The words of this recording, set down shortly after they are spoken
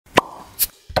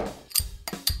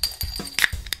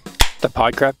The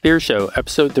Podcraft Beer Show,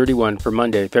 episode 31 for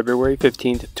Monday, February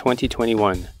 15th,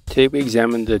 2021. Today we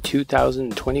examine the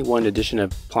 2021 edition of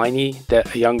Pliny the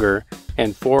Younger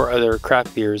and 4 other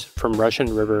craft beers from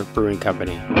Russian River Brewing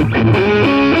Company.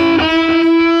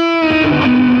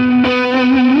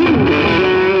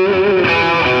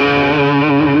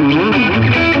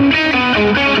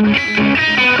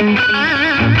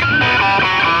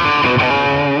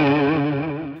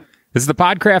 This is the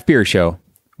Podcraft Beer Show,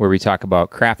 where we talk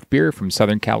about craft beer from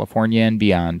Southern California and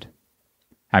beyond.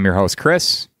 I'm your host,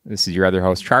 Chris. This is your other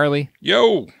host, Charlie.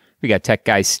 Yo! We got tech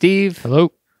guy, Steve.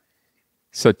 Hello.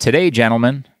 So today,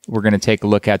 gentlemen, we're going to take a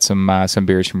look at some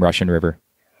beers from Russian River.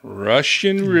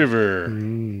 Russian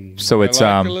River. So it's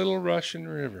I like a little Russian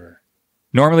River.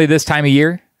 Normally this time of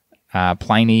year,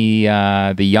 Pliny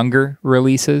the Younger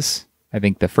releases. I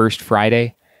think the first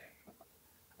Friday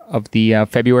of the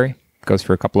February. Goes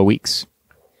for a couple of weeks.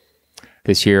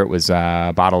 This year it was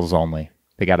bottles only.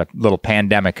 They got a little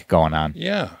pandemic going on.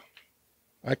 Yeah,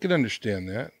 I could understand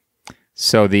that.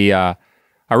 So the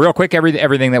real quick,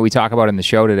 everything that we talk about in the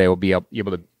show today will be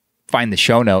able to find the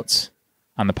show notes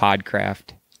on the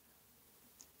Podcraft.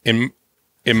 In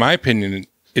my opinion,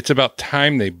 it's about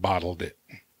time they bottled it.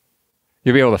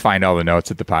 You'll be able to find all the notes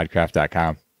at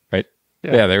thepodcraft.com, right?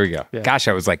 Yeah, there we go. Yeah. Gosh,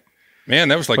 I was like, man,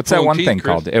 that was like what's that one teeth, thing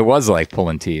Chris? called? It was like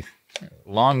pulling teeth.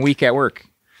 Long week at work.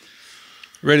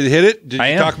 Ready to hit it? Did I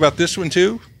you am. talk about this one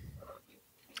too?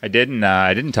 I didn't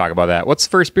talk about that. What's the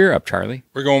first beer up, Charlie?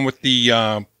 We're going with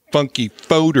the Funky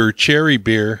Foder cherry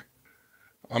beer.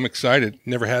 I'm excited.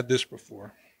 Never had this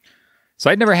before. So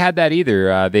I'd never had that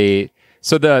either.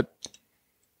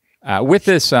 With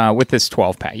this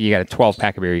 12 pack, you got a 12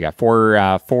 pack of beer. You got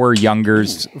four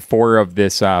youngers, 4 of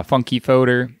this Funky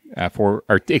Foder,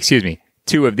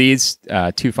 2 of these,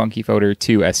 2 Funky Foder,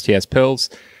 2 STS Pills,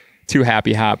 2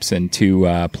 Happy Hops, and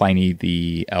 2 Pliny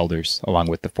the Elders, along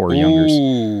with the 4 youngers.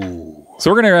 Ooh.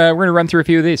 So we're gonna run through a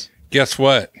few of these. Guess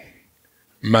what?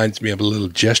 Reminds me of a little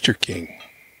Jester King.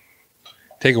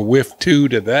 Take a whiff too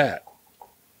to that.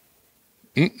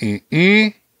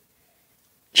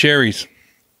 Cherries.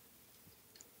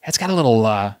 It's got a little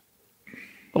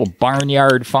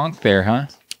barnyard funk there, huh?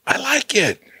 I like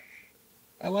it.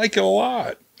 I like it a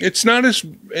lot. It's not as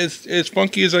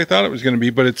funky as I thought it was going to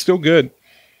be, but it's still good.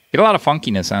 Get a lot of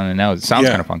funkiness on it now. It sounds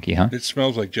kind of funky, huh? It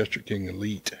smells like Jester King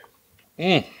Elite.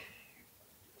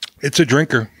 It's a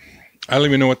drinker. I don't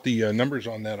even know what the numbers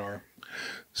on that are.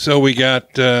 So we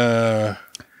got 7%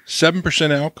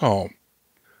 alcohol.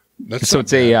 So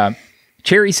it's a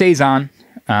cherry saison.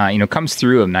 Comes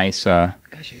through a nice. Gosh,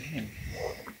 what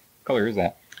color is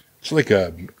that? It's like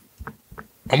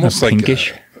almost like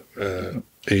pinkish.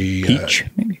 A Peach,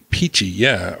 maybe? Peachy,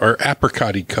 yeah, or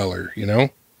apricot-y color,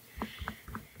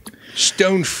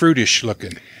 Stone fruitish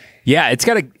looking. Yeah, it's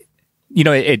got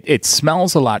it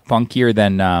smells a lot funkier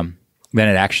than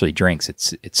it actually drinks.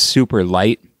 It's super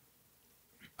light.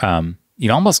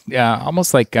 Almost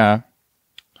like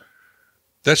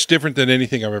That's different than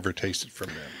anything I've ever tasted from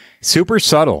them. Super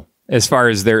subtle as far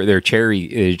as their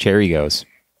cherry goes.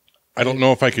 I don't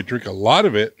know if I could drink a lot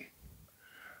of it,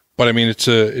 but I mean it's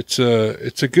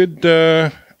a good.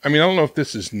 I don't know if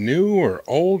this is new or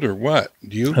old or what.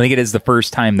 Do you? I think it is the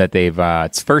first time that they've.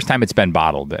 It's the first time it's been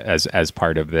bottled as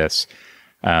part of this.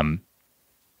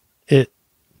 It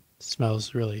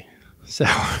smells really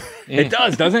sour. It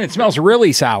does, doesn't it? It smells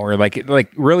really sour, like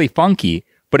really funky,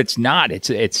 but it's not.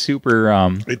 It's super.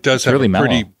 It does have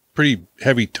really a pretty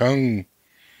heavy tongue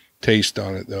taste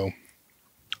on it, though.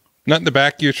 Not in the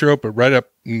back of your throat, but right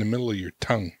up in the middle of your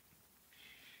tongue.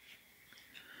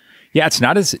 Yeah, it's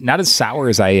not as sour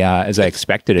as I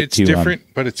expected it to. It's different,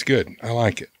 but it's good. I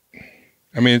like it.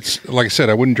 It's like I said,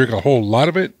 I wouldn't drink a whole lot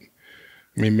of it.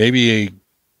 Maybe a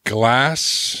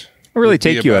glass. I'll really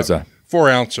take you as a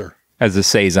 4-ouncer. As a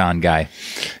saison guy.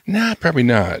 Nah, probably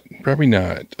not.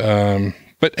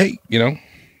 But hey,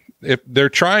 if they're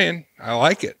trying, I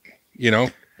like it.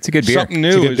 It's a good beer. Something new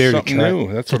It's a good beer is something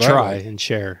new. That's to what try I like. and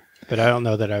share. But I don't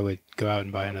know that I would go out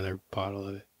and buy another bottle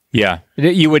of it. Yeah,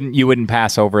 you wouldn't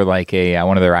pass over like a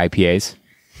one of their IPAs.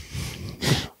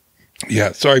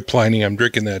 Yeah, sorry, Pliny. I'm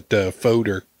drinking that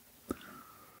Foder.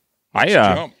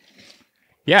 Yeah,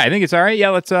 I think it's all right. Yeah,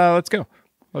 let's go.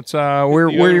 Let's where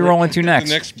are you rolling to next?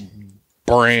 The next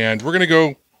brand. We're gonna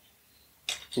go.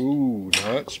 Ooh,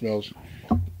 now that smells.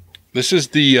 This is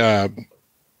the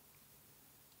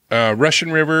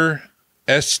Russian River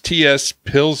STS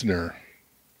Pilsner.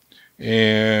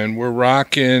 And we're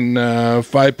rocking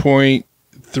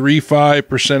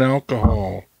 5.35%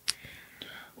 alcohol.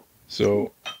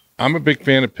 So I'm a big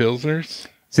fan of Pilsners.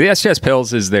 So the STS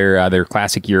Pils is their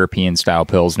classic European style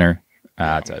Pilsner.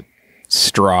 It's a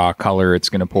straw color it's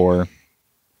going to pour.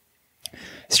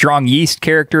 Strong yeast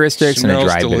characteristics and a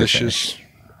Smells dry delicious.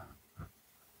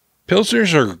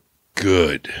 Pilsners are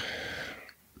good.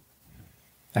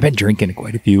 I've been drinking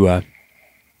quite a few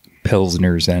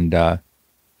Pilsners and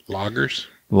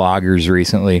lagers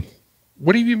recently.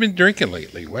 What have you been drinking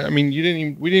lately? I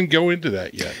mean, we didn't go into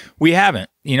that yet. We haven't.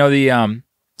 You know,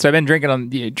 so I've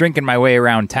been drinking my way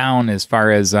around town as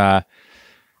far as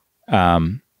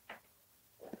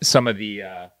some of the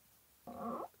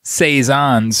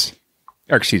saisons,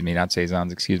 or excuse me, not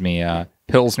saisons, excuse me,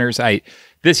 Pilsners.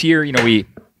 This year, you know,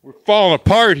 We're falling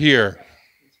apart here.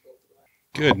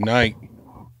 Good night.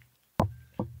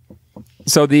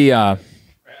 So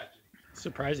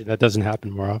Surprising that doesn't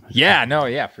happen more often.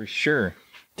 yeah, for sure.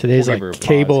 Today's We'll give her like a pause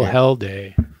cable here. hell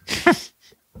day.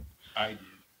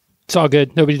 It's all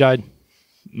good. Nobody died.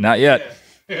 Not yet.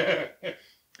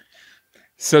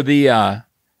 So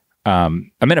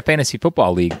I'm in a fantasy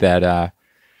football league that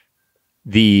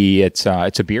it's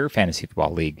a beer fantasy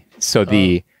football league. So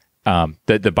the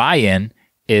buy-in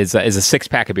is a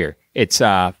 6-pack of beer. It's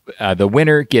the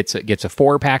winner gets a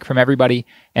 4-pack from everybody,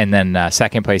 and then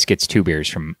second place gets 2 beers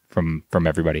from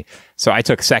everybody. So I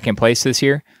took second place this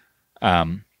year.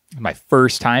 My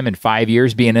first time in 5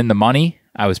 years being in the money.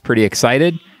 I was pretty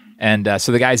excited, and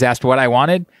so the guys asked what I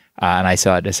wanted, and I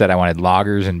said I wanted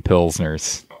lagers and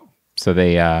pilsners. So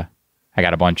I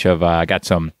got a bunch of got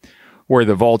some Where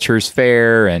the Vultures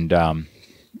Fair and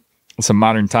some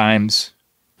Modern Times,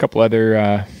 a couple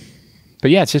other. But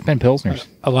yeah, it's just been pilsners.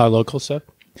 A lot of local stuff.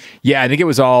 Yeah, I think it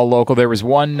was all local. There was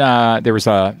one. There was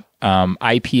a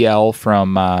IPL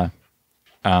from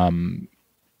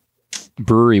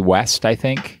Brewery West, I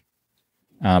think.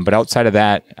 But outside of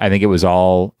that, I think it was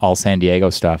all San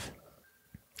Diego stuff.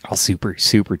 All super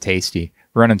tasty.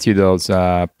 Running through those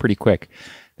pretty quick.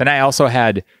 Then I also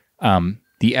had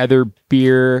the other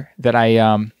beer that I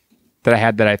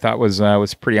had that I thought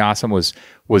was pretty awesome was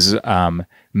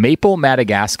Maple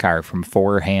Madagascar from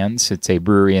Four Hands. It's a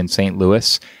brewery in St.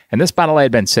 Louis. And this bottle I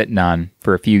had been sitting on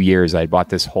for a few years. I bought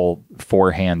this whole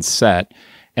Four Hands set,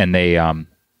 and they,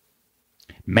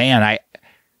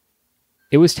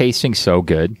 it was tasting so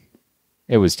good.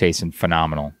 It was tasting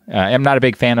phenomenal. I'm not a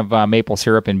big fan of maple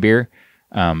syrup in beer,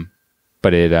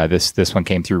 but this one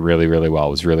came through really, really well.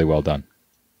 It was really well done.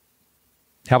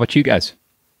 How about you guys?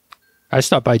 I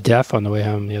stopped by Def on the way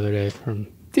home the other day from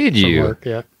work.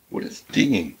 Yeah. What is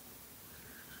dinging?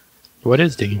 What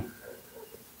is dinging?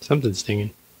 Something's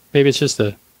dinging. Maybe it's just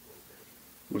It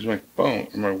was my phone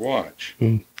or my watch.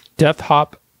 Def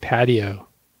Hop Patio.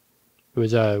 It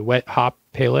was a wet hop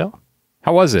pale ale.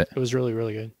 How was it? It was really,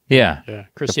 really good. Yeah. Yeah.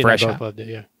 Christy and I fresh both hop. loved it.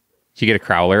 Yeah. Did you get a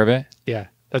crowler of it? Yeah.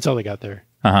 That's all they got there.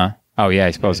 Uh-huh. Oh, yeah,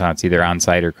 I suppose it's either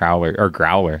on-site or crowler or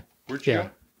growler. Where'd you go?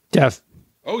 Def.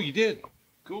 Oh, you did.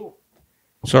 Cool.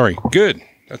 Sorry. Good.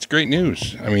 That's great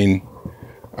news. I mean,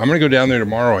 I'm going to go down there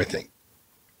tomorrow, I think.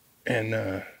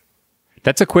 And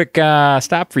That's a quick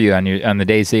stop for you on the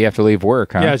days that you have to leave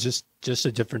work, huh? Yeah, it's just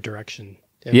a different direction.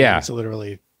 Yeah. It's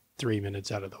literally 3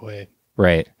 minutes out of the way.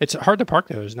 Right. It's hard to park,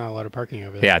 though. There's not a lot of parking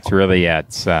over there. Yeah,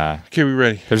 it's okay, we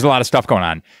ready? there's a lot of stuff going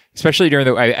on, especially during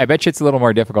I bet you it's a little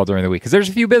more difficult during the week because there's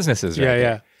a few businesses right Yeah, there.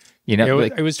 yeah. You know,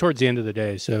 It was towards the end of the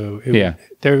day, so Yeah.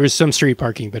 there was some street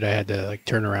parking, but I had to like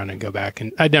turn around and go back.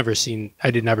 And I'd never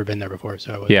been there before,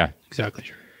 so I wasn't exactly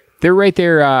sure. they're right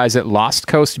there. Is it Lost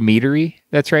Coast Meadery?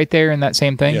 That's right there in that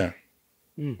same thing. Yeah.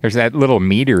 There's that little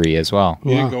meadery as well.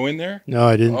 You didn't go in there? No,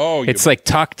 I didn't. Oh, It's like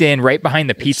tucked in right behind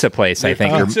the pizza place, I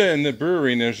think. Pizza in the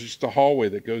brewery, and there's just a hallway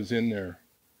that goes in there.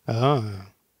 Oh.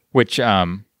 Which not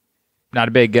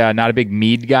a big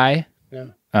mead guy.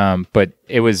 Yeah. But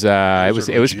it was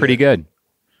pretty good.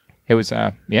 It was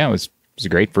it was a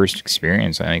great first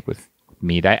experience, I think, with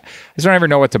mead. I just don't ever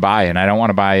know what to buy, and I don't want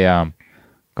to buy a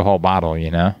whole bottle, you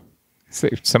know. So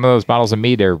some of those bottles of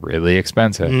mead are really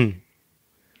expensive.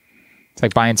 It's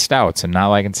like buying stouts and not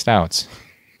liking stouts.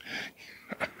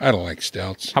 I don't like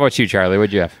stouts. How about you, Charlie?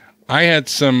 What'd you have? I had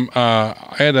some. I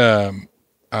had a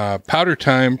powder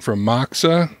time from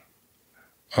Moxa.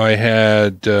 I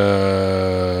had.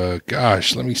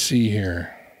 Let me see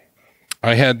here.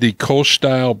 I had the Kolsch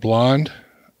style blonde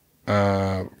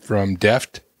from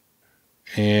Deft,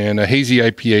 and a hazy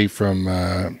IPA from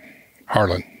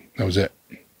Harlan. That was it.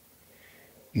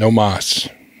 No moss,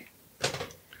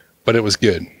 but it was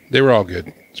good. They were all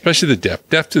good, especially the Deft.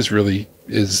 Deft is really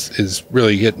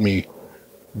hitting me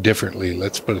differently.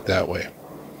 Let's put it that way.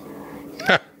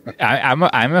 I'm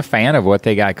a fan of what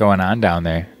they got going on down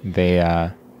there. They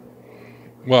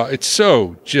well, it's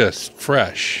so just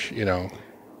fresh, you know.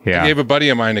 Yeah. I gave a buddy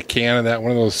of mine a can of that,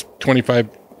 one of those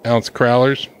 25-ounce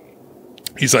crowlers.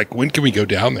 He's like, when can we go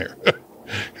down there?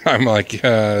 I'm like,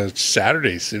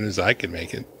 Saturday, as soon as I can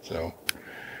make it. So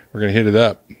we're going to hit it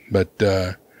up. But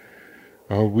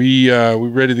are we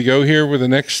ready to go here with the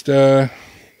next? We're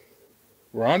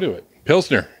on to it.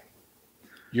 Pilsner.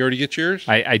 You already get yours?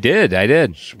 I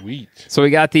did. Sweet. So we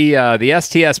got the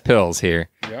STS pills here,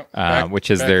 which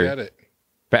is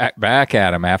back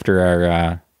at them after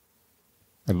our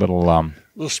little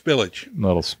spillage,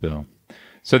 little spill.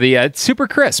 So the it's super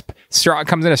crisp. Straw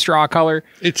comes in a straw color.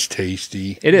 It's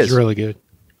tasty. It's really good.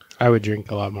 I would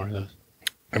drink a lot more of those.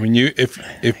 I mean,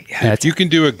 if you can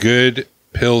do a good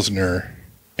Pilsner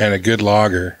and a good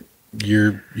lager,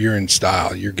 you're in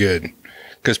style. You're good,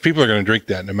 because people are going to drink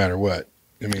that no matter what.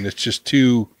 I mean, it's just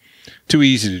too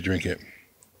easy to drink it.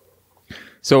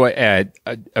 So a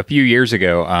few years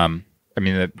ago,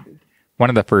 one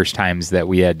of the first times that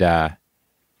we had,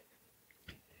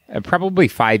 probably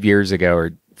 5 years ago,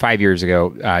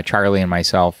 Charlie and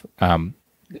myself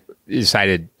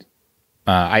decided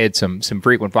I had some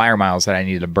frequent flyer miles that I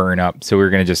needed to burn up, so we were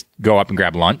going to just go up and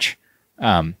grab lunch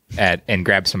and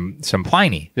grab some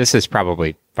Pliny. This is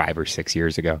probably 5 or 6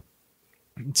 years ago.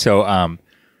 So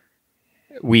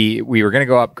we were going to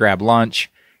go up, grab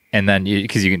lunch, and then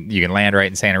because you can land right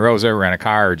in Santa Rosa, rent a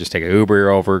car, or just take an Uber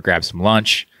over, grab some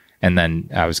lunch, and then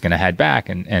I was going to head back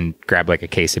and grab like a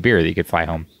case of beer that you could fly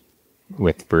home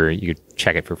with you could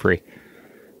check it for free.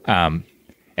 And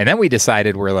then we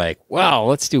decided, we're like, well,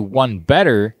 let's do one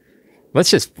better. Let's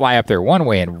just fly up there one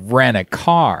way and rent a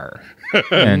car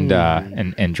and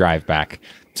drive back.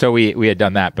 So we had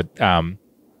done that, but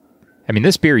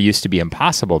this beer used to be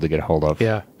impossible to get a hold of.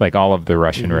 Yeah. Like all of the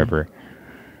Russian River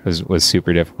was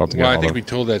super difficult to get a hold of. Well, I think we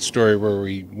told that story where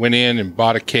we went in and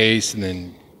bought a case and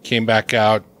then came back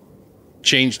out,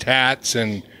 changed hats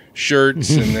and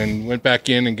shirts, and then went back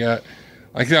in and got,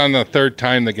 like on the third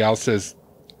time, the gal says,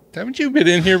 haven't you been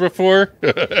in here before?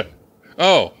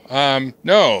 No,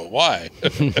 why?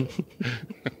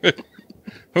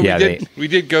 We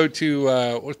did go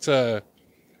to,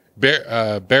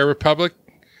 Bear Republic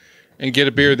and get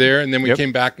a beer there, and then we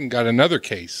came back and got another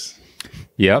case.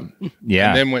 Yep. Yeah.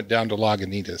 And then went down to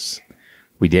Lagunitas.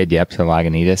 We did, to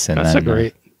Lagunitas. And that's a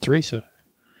great threesome.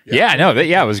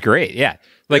 It was great. Yeah.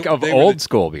 Like they old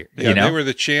school beer. Yeah, they were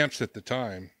the champs at the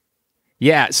time.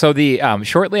 Yeah. So the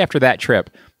shortly after that trip,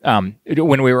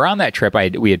 when we were on that trip,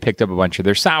 we had picked up a bunch of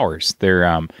their sours,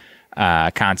 their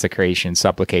Consecration,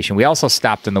 Supplication. We also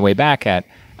stopped on the way back at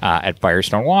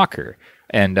Firestone Walker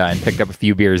and picked up a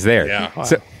few beers there. Yeah. Wow.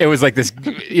 So it was like this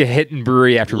hitting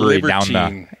brewery after brewery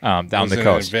down the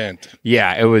coast. Event.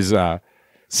 Yeah, it was.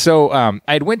 So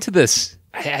I went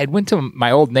to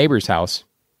my old neighbor's house,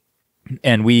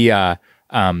 and we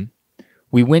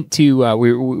went to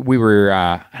we were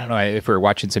I don't know if we were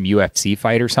watching some UFC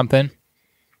fight or something,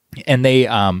 and they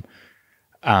I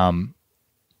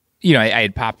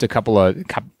had popped a couple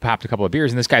of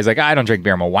beers, and this guy's like, I don't drink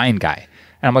beer, I'm a wine guy,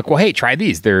 and I'm like, well, hey, try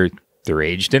these. They're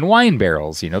aged in wine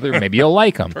barrels. Maybe you'll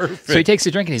like them. So he takes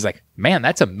a drink and he's like, man,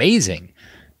 that's amazing.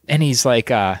 And he's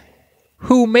like,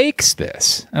 who makes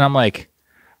this? And I'm like,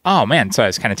 oh man. So I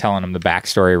was kind of telling him the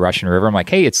backstory of Russian River. I'm like,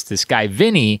 hey, it's this guy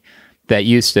Vinny that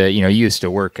used to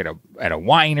work at a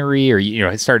winery,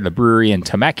 or started a brewery in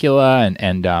Temecula,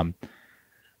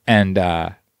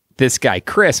 and this guy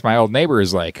Chris, my old neighbor,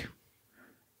 is like,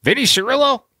 Vinny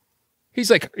Cirillo?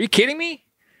 He's like, are you kidding me?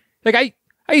 Like I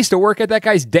used to work at that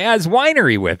guy's dad's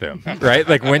winery with him, right?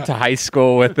 Like went to high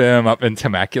school with him up in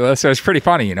Temecula. So it's pretty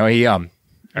funny, he I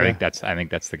think that's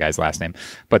the guy's last name.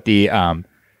 But they had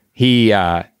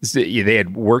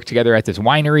worked together at this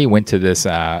winery, went to this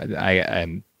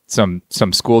some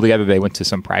school together. They went to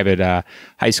some private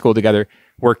high school together,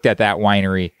 worked at that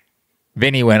winery.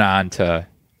 Vinny went on to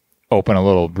open a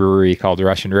little brewery called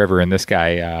Russian River, and this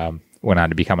guy went on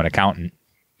to become an accountant.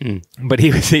 But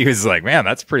he was like, man,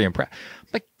 that's pretty impressive.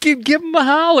 Like, give him a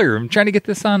holler. I'm trying to get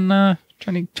this on,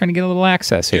 trying to get a little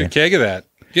access here. Get a keg of that.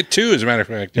 Get two, as a matter of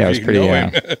fact. Yeah, it was pretty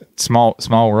small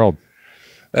world.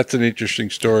 That's an interesting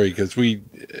story, because we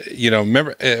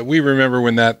remember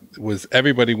when that was,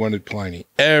 everybody wanted Pliny.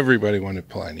 Everybody wanted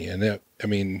Pliny. And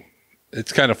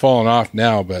it's kind of fallen off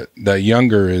now, but the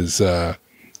younger is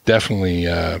definitely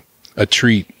a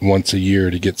treat once a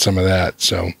year to get some of that.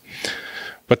 So,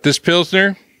 but this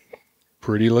Pilsner,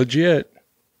 pretty legit.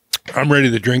 I'm ready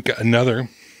to drink another,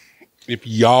 if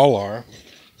y'all are.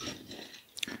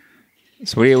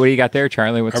 So what do you got there,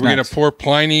 Charlie? What's Are we going to pour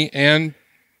Pliny and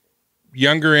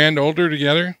younger and older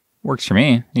together? Works for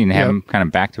me. You can have them kind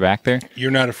of back to back there.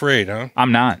 You're not afraid, huh?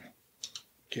 I'm not.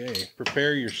 Okay,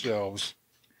 prepare yourselves.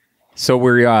 So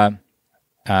we're the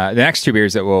next two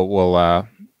beers that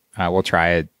we'll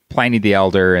try. Pliny the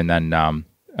Elder, and then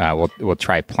we'll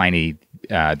try Pliny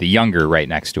the Younger right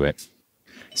next to it.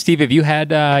 Steve, have you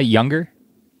had Younger?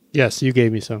 Yes, you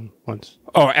gave me some once.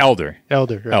 Oh, Elder.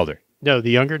 Elder. Right. Elder. No,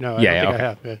 the younger? No, I don't think I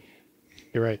have. Yeah.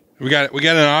 You're right. We got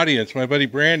an audience. My buddy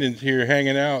Brandon's here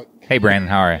hanging out. Hey, Brandon,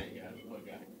 how are you?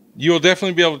 You'll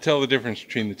definitely be able to tell the difference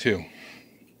between the two.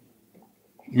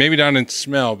 Maybe not in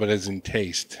smell, but as in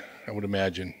taste, I would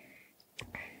imagine.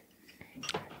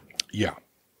 Yeah.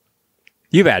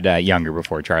 You've had Younger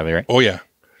before, Charlie, right? Oh, yeah.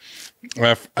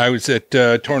 I was at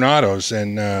Tornadoes,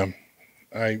 and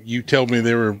you told me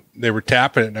they were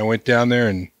tapping it, and I went down there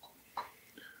and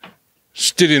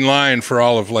stood in line for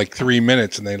all of like 3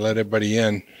 minutes, and they let everybody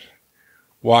in.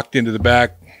 Walked into the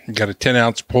back, got a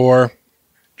 10-ounce pour,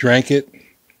 drank it,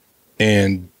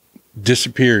 and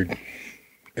disappeared.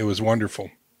 It was wonderful.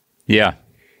 Yeah.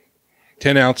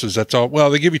 10 ounces, that's all. Well,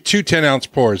 they give you 2 10-ounce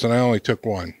pours, and I only took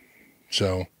one.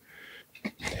 So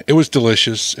it was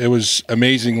delicious. It was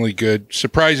amazingly good,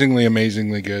 surprisingly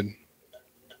amazingly good.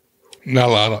 Not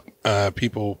a lot of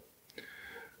people,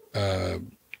 a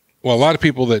lot of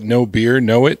people that know beer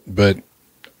know it, but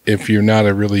if you're not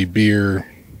a really beer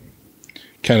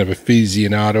kind of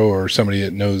aficionado or somebody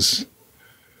that knows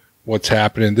what's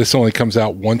happening, this only comes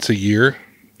out once a year,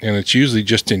 and it's usually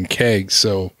just in kegs.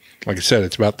 So, like I said,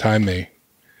 it's about time they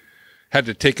had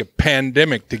to take a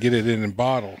pandemic to get it in a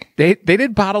bottle. They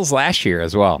did bottles last year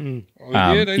as well.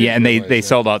 Oh, they did? Yeah, and they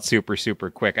sold out super,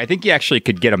 super quick. I think you actually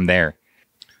could get them there.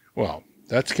 Well,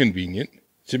 that's convenient.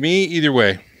 To me, either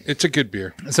way, it's a good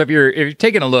beer. So if you're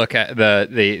taking a look at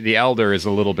the Elder is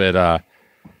a little bit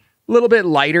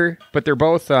lighter, but they're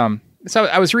both. So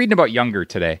I was reading about Younger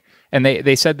today, and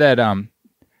they said that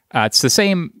it's the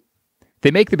same.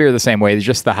 They make the beer the same way. It's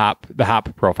just the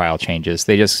hop profile changes.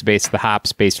 They just base the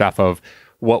hops based off of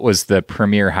what was the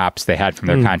premier hops they had from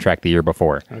their contract the year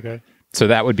before. Okay. So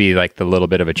that would be like the little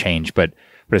bit of a change, but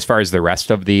as far as the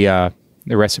rest of the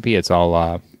recipe, it's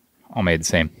all made the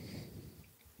same.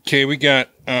 Okay, we got.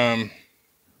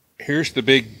 Here's the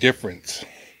big difference.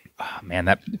 Oh, man,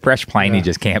 that fresh Pliny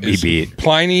just can't be beat.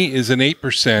 Pliny is an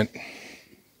 8%.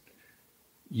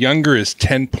 Younger is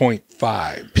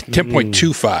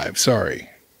 10.25, sorry,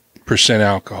 percent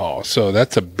alcohol. So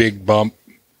that's a big bump.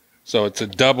 So it's a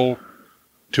double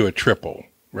to a triple,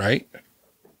 right?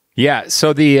 Yeah.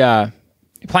 So the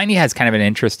Pliny has kind of an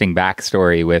interesting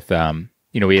backstory with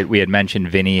we had mentioned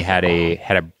Vinny had a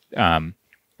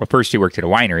first he worked at a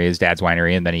winery, his dad's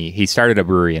winery, and then he started a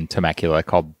brewery in Temecula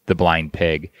called The Blind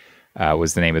Pig,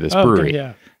 was the name of this brewery.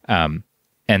 Okay, yeah.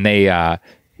 And they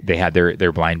had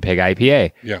their Blind Pig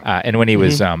IPA. Yeah. And when he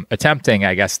was attempting,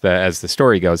 I guess as the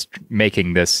story goes,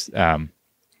 making this,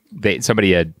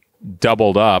 somebody had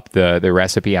doubled up the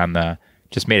recipe on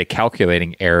just made a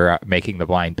calculating error making the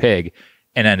Blind Pig,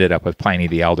 and ended up with Pliny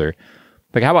the Elder.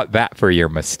 Like, how about that for your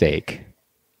mistake?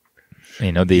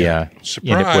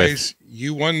 Surprise!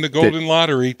 You won the golden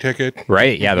lottery ticket,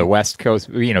 right? Yeah, the West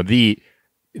Coast. The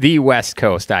West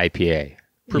Coast IPA.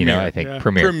 Premier, I think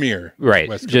Premier. Right.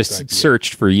 West Coast Just IPA.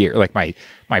 searched for years. Like my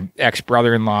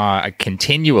ex-brother-in-law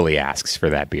continually asks for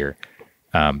that beer.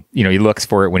 He looks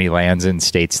for it when he lands in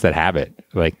states that have it.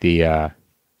 Like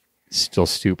still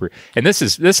super. And this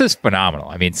is phenomenal.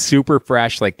 I mean, super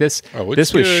fresh. Like this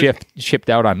was shipped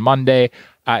out on Monday.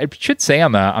 It should say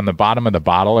on the bottom of the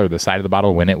bottle or the side of the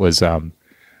bottle when it was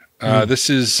this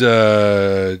is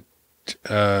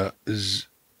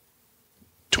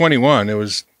 21. It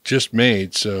was just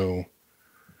made, so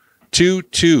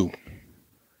 2/2.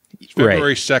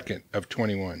 February 2nd of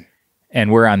 21.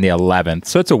 And we're on the 11th,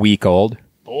 so it's a week old.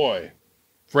 Boy,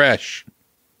 fresh.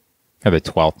 Or the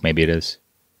 12th, maybe it is.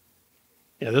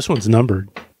 Yeah, this one's numbered.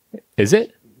 Is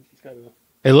it?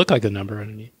 It looked like a number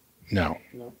underneath. No.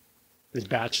 This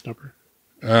batch number.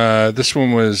 This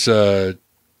one was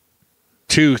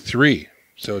 2/3,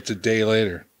 so it's a day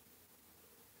later.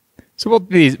 So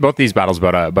both these bottles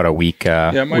about a week.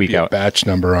 It might be out. a batch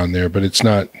number on there, but it's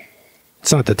not.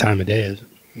 It's not the time of day, is it?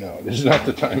 No, this is not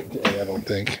the time of day. I don't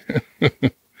think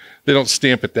they don't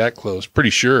stamp it that close. Pretty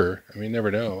sure. I mean, you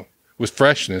never know with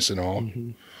freshness and all.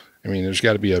 Mm-hmm. I mean, there's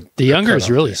got to be the Younger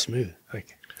is really smooth.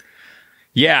 Like,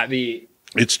 yeah,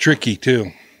 it's tricky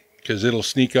too because it'll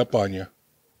sneak up on you.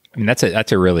 I mean, that's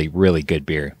a really, really good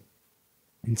beer.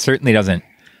 It certainly doesn't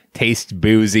taste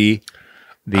boozy.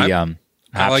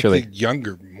 I like the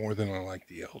Younger more than I like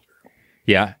the Elder.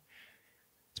 Yeah.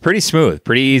 It's pretty smooth,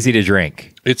 pretty easy to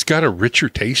drink. It's got a richer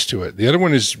taste to it. The other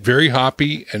one is very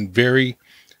hoppy and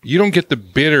you don't get the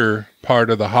bitter part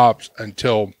of the hops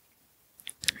until,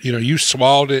 you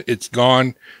swallowed it, it's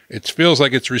gone. It feels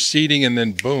like it's receding and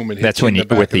then boom, it hits That's when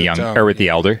with the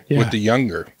Elder? Yeah. With the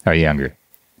Younger. Oh, Younger.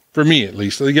 For me, at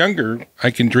least. The younger,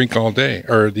 I can drink all day.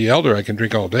 Or the elder, I can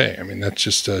drink all day. I mean, that's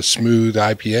just a smooth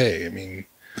IPA. I mean...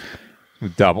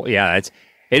 Double. Yeah,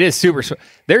 it is super.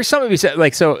 There's some of you said,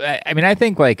 like, so, I mean, I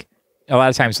think, like, a lot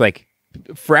of times, like,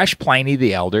 fresh Pliny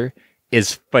the Elder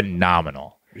is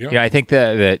phenomenal. Yep. I think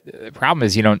the problem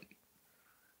is it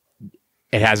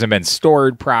hasn't been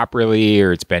stored properly,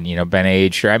 or it's been, been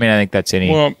aged. Or, I mean, I think that's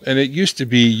any. Well, and it used to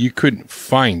be you couldn't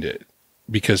find it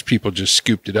because people just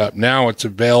scooped it up. Now it's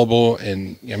available,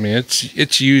 and I mean,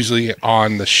 it's usually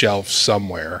on the shelf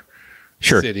somewhere,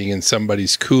 sitting in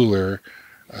somebody's cooler.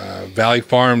 Valley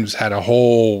Farms had a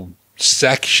whole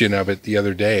section of it the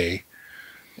other day,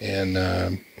 and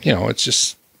it's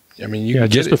just, I mean, you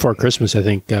just before Christmas, I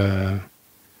think the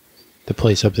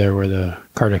place up there where the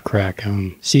Cardiff Crack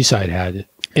Seaside had it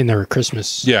in their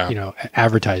Christmas,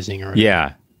 advertising or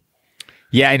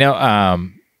I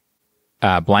know.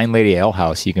 Blind Lady Ale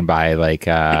House, you can buy like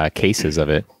cases of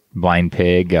it. Blind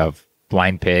Pig of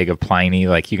Pliny.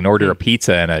 Like you can order a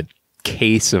pizza and a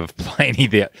case of Pliny.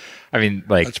 That's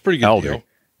a pretty good Elder. deal.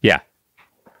 Yeah.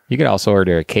 You could also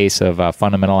order a case of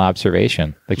Fundamental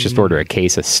Observation. Like just order a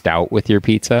case of stout with your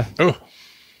pizza. Oh,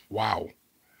 wow.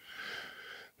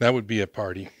 That would be a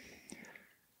party.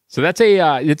 So that's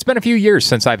it's been a few years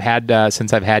since I've had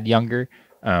younger.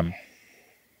 Not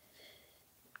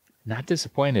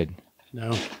disappointed.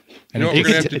 No. You know what we're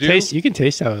gonna have to do? You can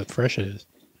taste how fresh it is.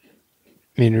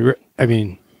 I mean, I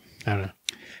don't know.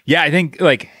 Yeah, I think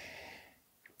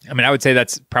I would say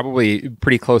that's probably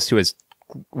pretty close to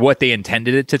what they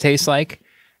intended it to taste like.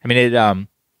 I mean, I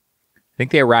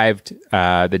think they arrived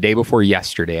the day before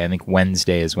yesterday. I think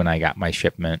Wednesday is when I got my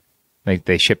shipment. Like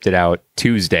they shipped it out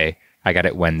Tuesday. I got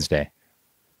it Wednesday.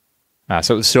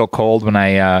 So it was still cold when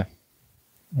I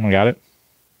got it.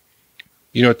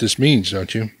 You know what this means,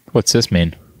 don't you? What's this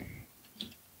mean?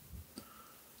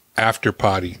 After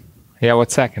potty. Yeah,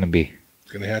 what's that going to be?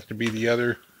 It's going to have to be the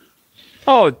other.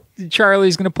 Oh,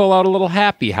 Charlie's going to pull out a little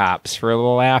Happy Hops for a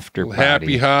little after potty.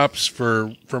 Happy Hops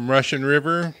from Russian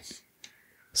River.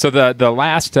 So the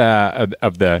last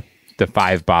of the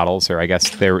 5 bottles, or I guess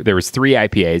there was 3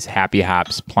 IPAs: Happy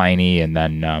Hops, Pliny, and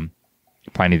then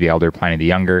Pliny the Elder, Pliny the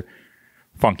Younger,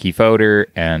 Funky Foder,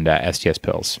 and STS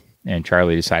Pills. And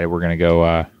Charlie decided we're going to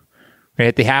go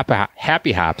hit the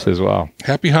Happy Hops as well.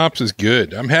 Happy Hops is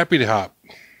good. I'm happy to hop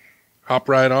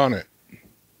right on it.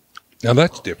 Now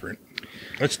that's different.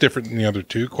 That's different than the other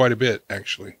 2, quite a bit,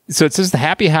 actually. So it says the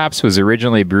Happy Hops was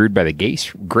originally brewed by the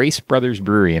Grace Brothers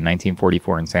Brewery in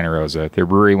 1944 in Santa Rosa. Their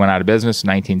brewery went out of business in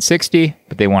 1960,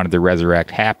 but they wanted to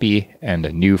resurrect Happy and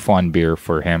a new fun beer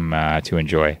for him to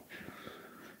enjoy.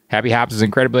 Happy Hops is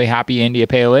incredibly hoppy India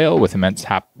Pale Ale with immense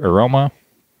hop aroma,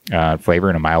 flavor,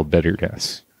 and a mild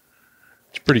bitterness.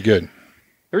 It's pretty good.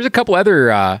 There's a couple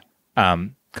other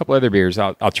beers.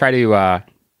 I'll try to.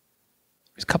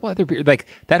 There's a couple other beers. Like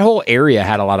that whole area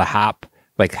had a lot of hop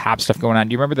stuff going on.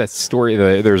 Do you remember that story?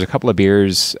 There was a couple of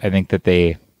beers. I think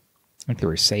they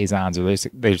were saisons, or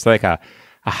there's like a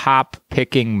hop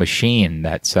picking machine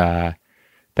that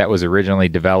was originally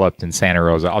developed in Santa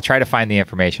Rosa. I'll try to find the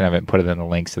information of it and put it in the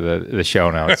links to the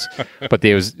show notes. But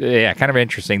it was kind of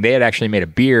interesting. They had actually made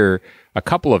a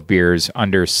couple of beers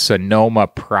under Sonoma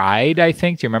Pride, I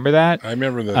think. Do you remember that? I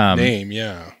remember the name,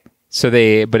 yeah. So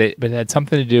but it had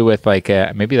something to do with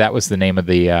maybe that was the name of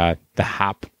the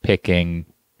hop picking.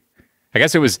 I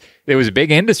guess it was a big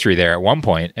industry there at one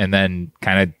point, and then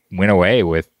kind of went away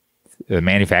with the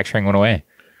manufacturing went away.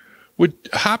 Would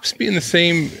hops be in the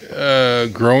same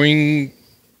growing,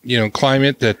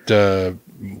 climate that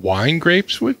wine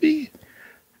grapes would be?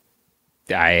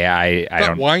 I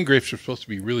don't. Wine grapes are supposed to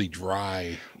be really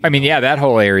dry. I mean, yeah, that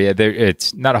whole area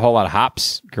it's not a whole lot of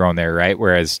hops grown there, right?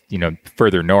 Whereas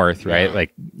further north, right,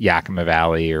 like Yakima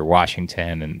Valley or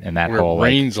Washington, and that where whole it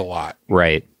rains a lot,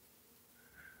 right?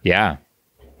 Yeah,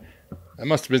 that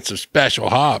must have been some special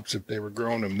hops if they were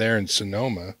growing them there in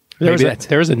Sonoma.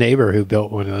 There was a neighbor who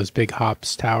built one of those big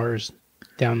hops towers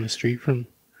down the street from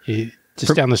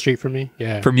down the street from me.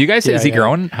 Yeah, from you guys. Is he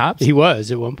growing hops? He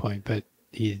was at one point, but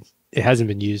it hasn't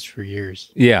been used for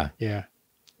years. Yeah. Yeah.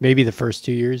 Maybe the first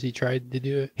 2 years he tried to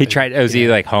do it. He tried. Was he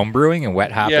like home brewing and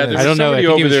wet hopping? Yeah, I don't know. I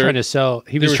think he was trying to sell.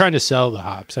 He was trying to sell the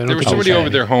hops. There was somebody over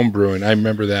there home brewing. I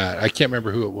remember that. I can't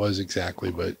remember who it was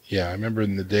exactly, but yeah, I remember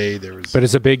in the day there was. But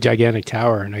it's a big, gigantic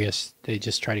tower, and I guess they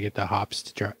just try to get the hops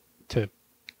to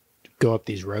go up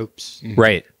these ropes,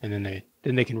 right? And then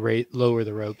they can lower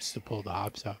the ropes to pull the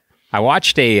hops up. I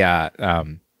watched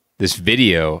this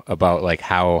video about like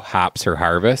how hops are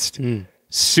harvested.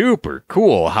 Super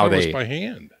cool how they by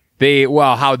hand.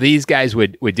 how these guys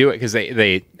would do it, because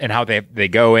they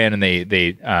go in and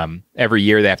they every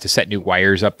year they have to set new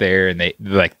wires up there, and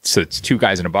so it's two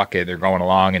guys in a bucket. They're going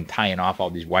along and tying off all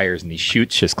these wires, and these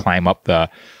chutes just climb up the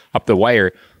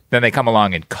wire. Then they come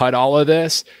along and cut all of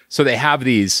this. So they have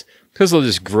these, because they'll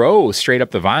just grow straight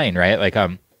up the vine, right? Like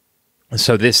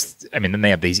so this, I mean, then they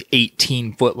have these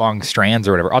 18-foot long strands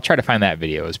or whatever. I'll try to find that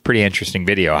video. It's a pretty interesting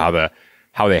video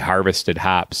how they harvested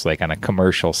hops like on a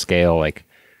commercial scale, like.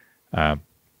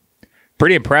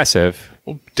 Pretty impressive.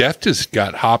 Well, Deft has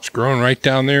got hops growing right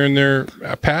down there in their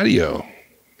patio.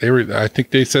 I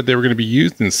think they said they were going to be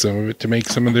using some of it to make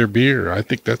some of their beer. I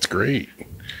think that's great.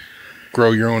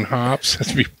 Grow your own hops.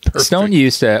 That'd be perfect. Stone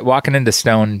used to, walking into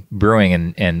Stone Brewing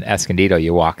in Escondido,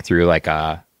 you walk through like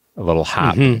a little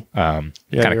hop, kind of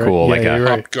cool, right. like a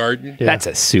hop garden. Yeah. That's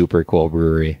a super cool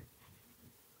brewery.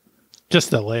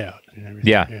 Just the layout and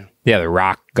everything. Yeah, the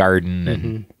rock garden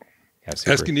and. Yeah,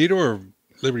 Escondido or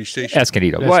Liberty Station?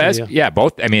 Escondido. Well,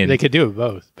 both. I mean, they could do it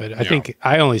both, but I think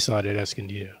I only saw it at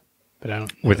Escondido, but I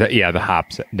don't. With the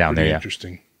hops down there. Yeah.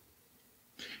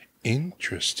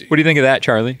 Interesting. What do you think of that,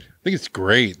 Charlie? I think it's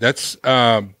great. That's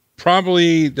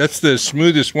probably the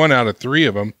smoothest one out of three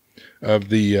of them, of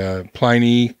the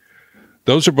Pliny.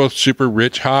 Those are both super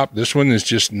rich hop. This one is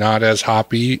just not as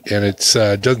hoppy, and it's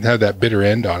doesn't have that bitter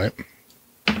end on it.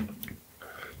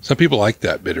 Some people like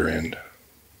that bitter end.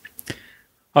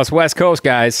 Us West Coast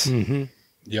guys. Mm-hmm.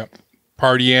 Yep.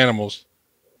 Party animals.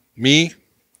 Me?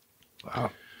 Wow.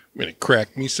 I'm going to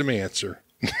crack me some answer.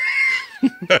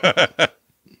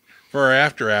 For our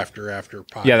after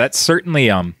pie. Yeah, that's certainly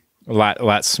a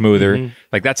lot smoother. Mm-hmm.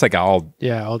 Like that's like all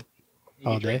day.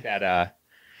 That I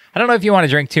don't know if you want to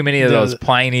drink too many of those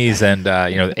Pliny's and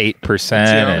 8%. What's the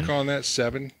alcohol on that?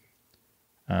 7?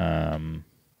 6.5.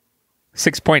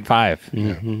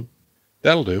 Mm-hmm.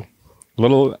 That'll do.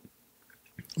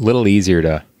 Little easier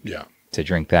to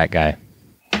drink that guy.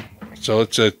 So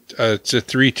it's a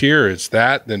 3-tier. It's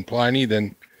that, then Pliny,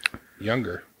 then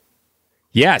younger.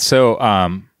 Yeah. So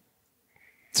all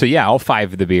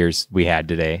 5 of the beers we had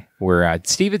today were.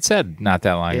 Steve had said not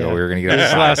that long ago we were going to get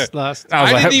last.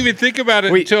 I didn't even think about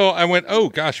it until I went, oh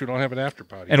gosh, we don't have an after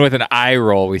party. And with an eye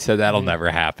roll, we said that'll never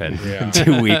happen. Yeah.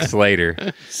 2 weeks later,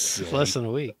 it's less than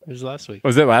a week. It was last week.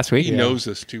 Was it last week? He knows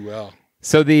us too well.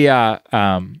 So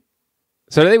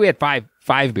so today we had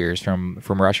five beers from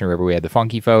Russian River. We had the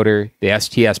Funky Foder, the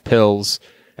STS Pills.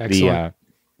 Excellent.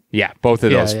 Both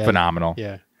of those phenomenal.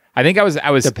 Yeah, I think I was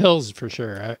the Pills for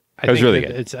sure. I was think really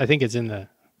good. I think it's in a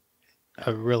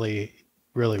really,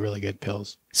 really, really good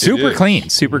Pills. Super clean,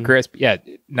 super crisp. Yeah,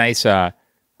 nice.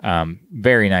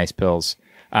 Very nice Pills.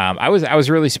 I was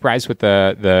really surprised with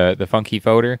the Funky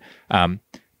Foder.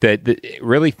 The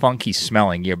really funky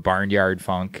smelling, barnyard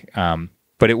funk.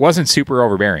 But it wasn't super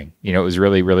overbearing. It was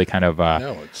really, really kind of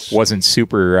wasn't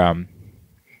super.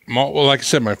 Well, like I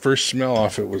said, my first smell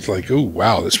off it was like, oh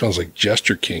wow, this smells like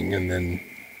Jester King, and then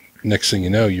next thing you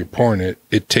know, you're pouring it.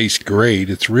 It tastes great.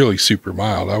 It's really super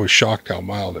mild. I was shocked how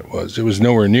mild it was. It was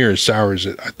nowhere near as sour as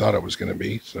I thought it was going to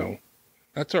be. So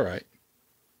that's all right.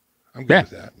 I'm good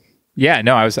with that. Yeah,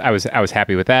 no, I was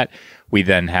happy with that. We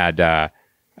then had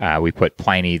we put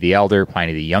Pliny the Elder,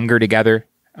 Pliny the Younger together.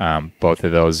 Both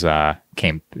of those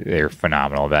they're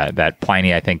phenomenal. That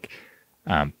Pliny, I think,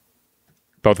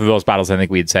 both of those bottles, I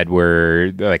think we had said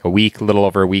were like a little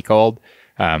over a week old.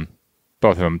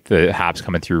 Both of them, the hops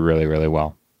coming through really, really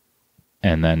well.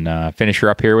 And then finish her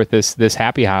up here with this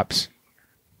Happy Hops.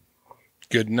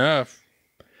 Good enough.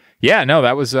 Yeah, no,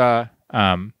 that was a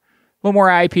little more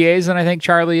IPAs than I think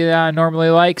Charlie normally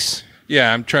likes.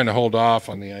 Yeah, I'm trying to hold off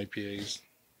on the IPAs.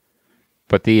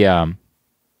 But the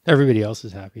everybody else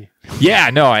is happy. Yeah,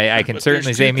 no, I can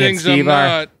certainly say me and Steve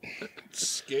are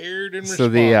scared and so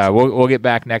we'll get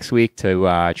back next week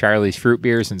to Charlie's fruit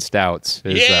beers and stouts.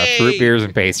 His fruit beers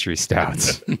and pastry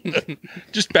stouts.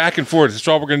 Just back and forth. That's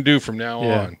all we're going to do from now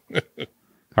on.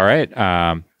 All right,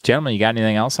 gentlemen, you got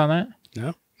anything else on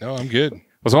that? No, I'm good.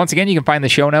 Well, so once again, you can find the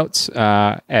show notes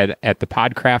at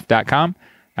thepodcraft.com.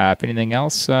 If anything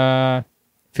else,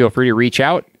 feel free to reach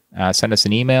out. Send us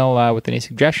an email with any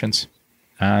suggestions.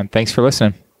 Thanks for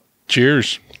listening.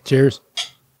 Cheers. Cheers.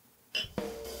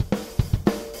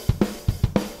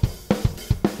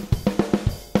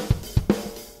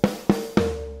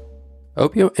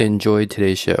 Hope you enjoyed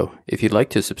today's show. If you'd like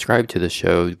to subscribe to the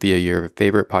show via your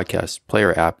favorite podcast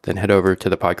player app, then head over to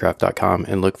thepodcraft.com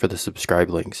and look for the subscribe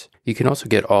links. You can also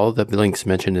get all the links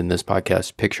mentioned in this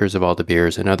podcast, pictures of all the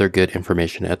beers, and other good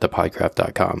information at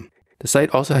thepodcraft.com. The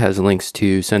site also has links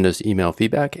to send us email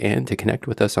feedback and to connect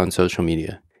with us on social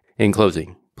media. In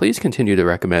closing, please continue to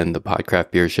recommend the Podcraft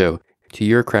Beer Show to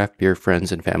your craft beer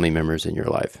friends and family members in your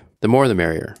life. The more the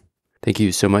merrier. Thank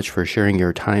you so much for sharing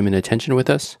your time and attention with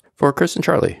us. For Chris and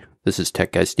Charlie, this is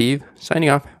Tech Guy Steve signing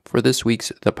off for this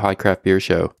week's The Podcraft Beer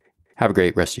Show. Have a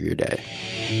great rest of your day.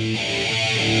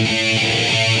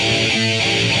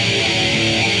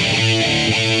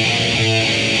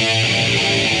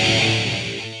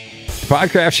 The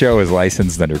Podcraft Show is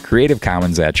licensed under Creative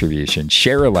Commons Attribution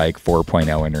Share Alike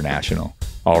 4.0 International.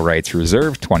 All rights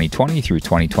reserved 2020 through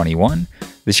 2021.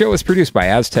 The show is produced by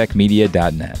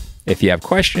AztecMedia.net. If you have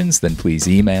questions, then please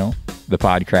email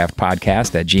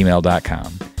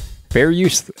thepodcraftpodcast@gmail.com. Fair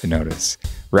use notice.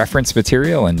 Reference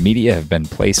material and media have been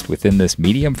placed within this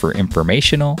medium for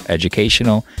informational,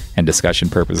 educational, and discussion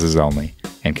purposes only,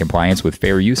 in compliance with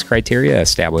fair use criteria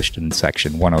established in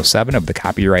Section 107 of the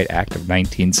Copyright Act of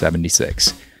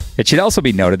 1976. It should also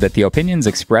be noted that the opinions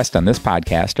expressed on this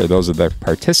podcast are those of the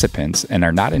participants and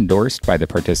are not endorsed by the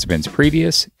participants'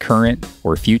 previous, current,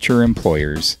 or future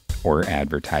employers or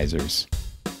advertisers.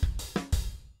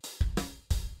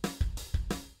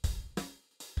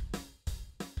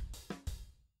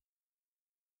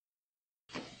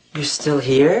 You're still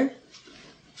here?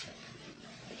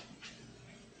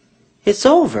 It's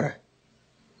over.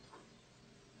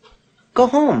 Go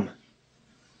home.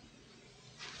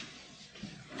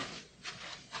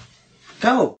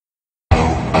 Go.